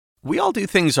We all do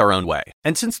things our own way.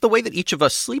 And since the way that each of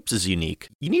us sleeps is unique,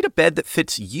 you need a bed that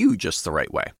fits you just the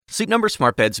right way. Sleep Number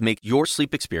smart beds make your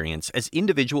sleep experience as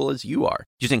individual as you are,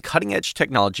 using cutting-edge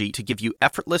technology to give you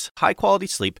effortless, high-quality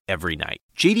sleep every night.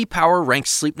 J.D. Power ranks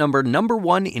Sleep Number number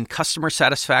 1 in customer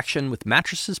satisfaction with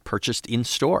mattresses purchased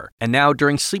in-store. And now,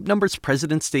 during Sleep Number's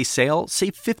President's Day sale,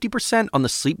 save 50% on the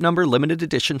Sleep Number Limited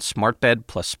Edition smart bed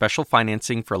plus special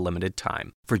financing for a limited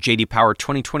time. For J.D. Power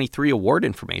 2023 award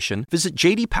information, visit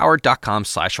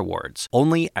jdpower.com/awards.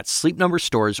 Only at Sleep Number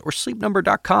stores or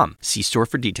sleepnumber.com. See store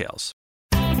for details.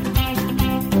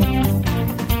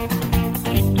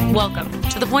 Welcome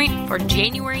to The Point for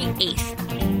January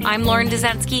 8th. I'm Lauren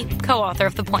Dezensky, co-author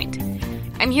of The Point.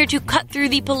 I'm here to cut through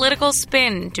the political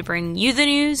spin to bring you the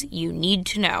news you need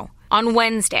to know. On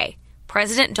Wednesday,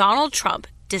 President Donald Trump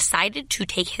decided to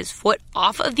take his foot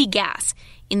off of the gas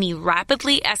in the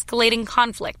rapidly escalating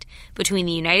conflict between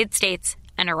the United States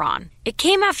and Iran. It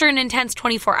came after an intense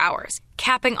 24 hours,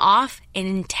 capping off an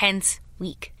intense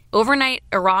week. Overnight,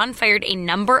 Iran fired a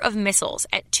number of missiles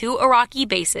at 2 Iraqi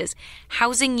bases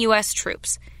housing U.S.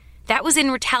 troops. That was in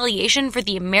retaliation for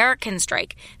the American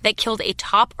strike that killed a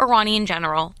top Iranian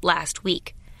general last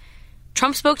week.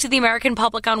 Trump spoke to the American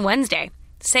public on Wednesday,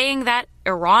 saying that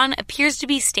Iran appears to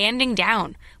be standing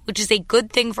down, which is a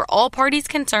good thing for all parties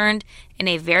concerned and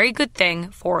a very good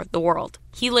thing for the world.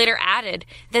 He later added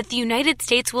that the United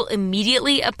States will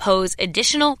immediately oppose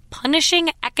additional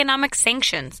punishing economic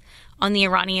sanctions on the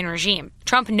Iranian regime.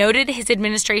 Trump noted his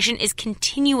administration is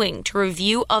continuing to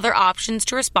review other options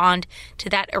to respond to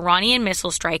that Iranian missile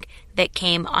strike that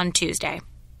came on Tuesday.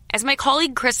 As my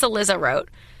colleague Krista Lizza wrote,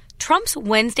 Trump's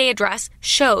Wednesday address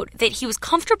showed that he was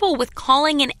comfortable with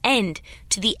calling an end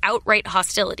to the outright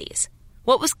hostilities.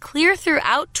 What was clear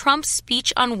throughout Trump's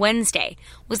speech on Wednesday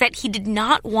was that he did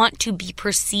not want to be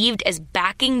perceived as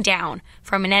backing down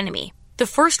from an enemy. The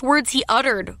first words he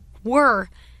uttered were,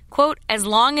 quote, "As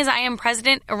long as I am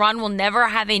president, Iran will never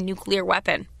have a nuclear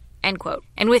weapon," end quote.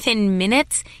 And within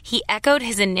minutes, he echoed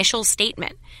his initial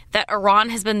statement that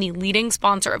Iran has been the leading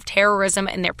sponsor of terrorism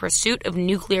and their pursuit of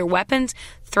nuclear weapons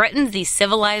threatens the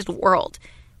civilized world.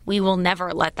 We will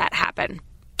never let that happen.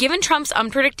 Given Trump's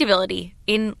unpredictability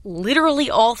in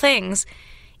literally all things,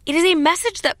 it is a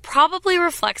message that probably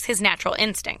reflects his natural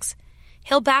instincts.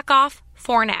 He'll back off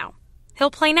for now. He'll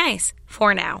play nice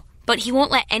for now. But he won't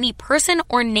let any person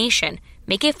or nation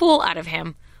make a fool out of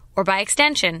him, or by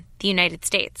extension, the United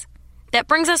States. That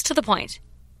brings us to the point.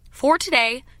 For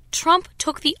today, Trump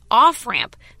took the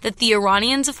off-ramp that the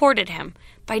Iranians afforded him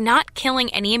by not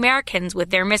killing any Americans with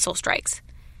their missile strikes.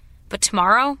 But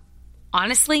tomorrow,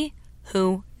 honestly,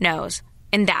 who knows?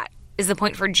 And that is the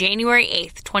point for January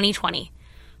 8th, 2020.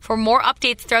 For more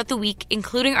updates throughout the week,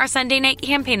 including our Sunday night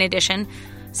campaign edition,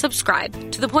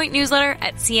 subscribe to The Point newsletter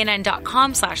at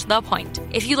cnn.com/thepoint.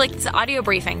 If you like this audio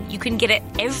briefing, you can get it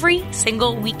every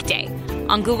single weekday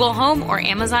on Google Home or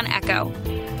Amazon Echo,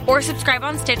 or subscribe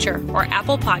on Stitcher or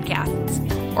Apple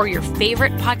Podcasts or your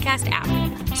favorite podcast app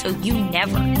so you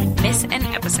never miss an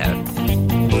episode.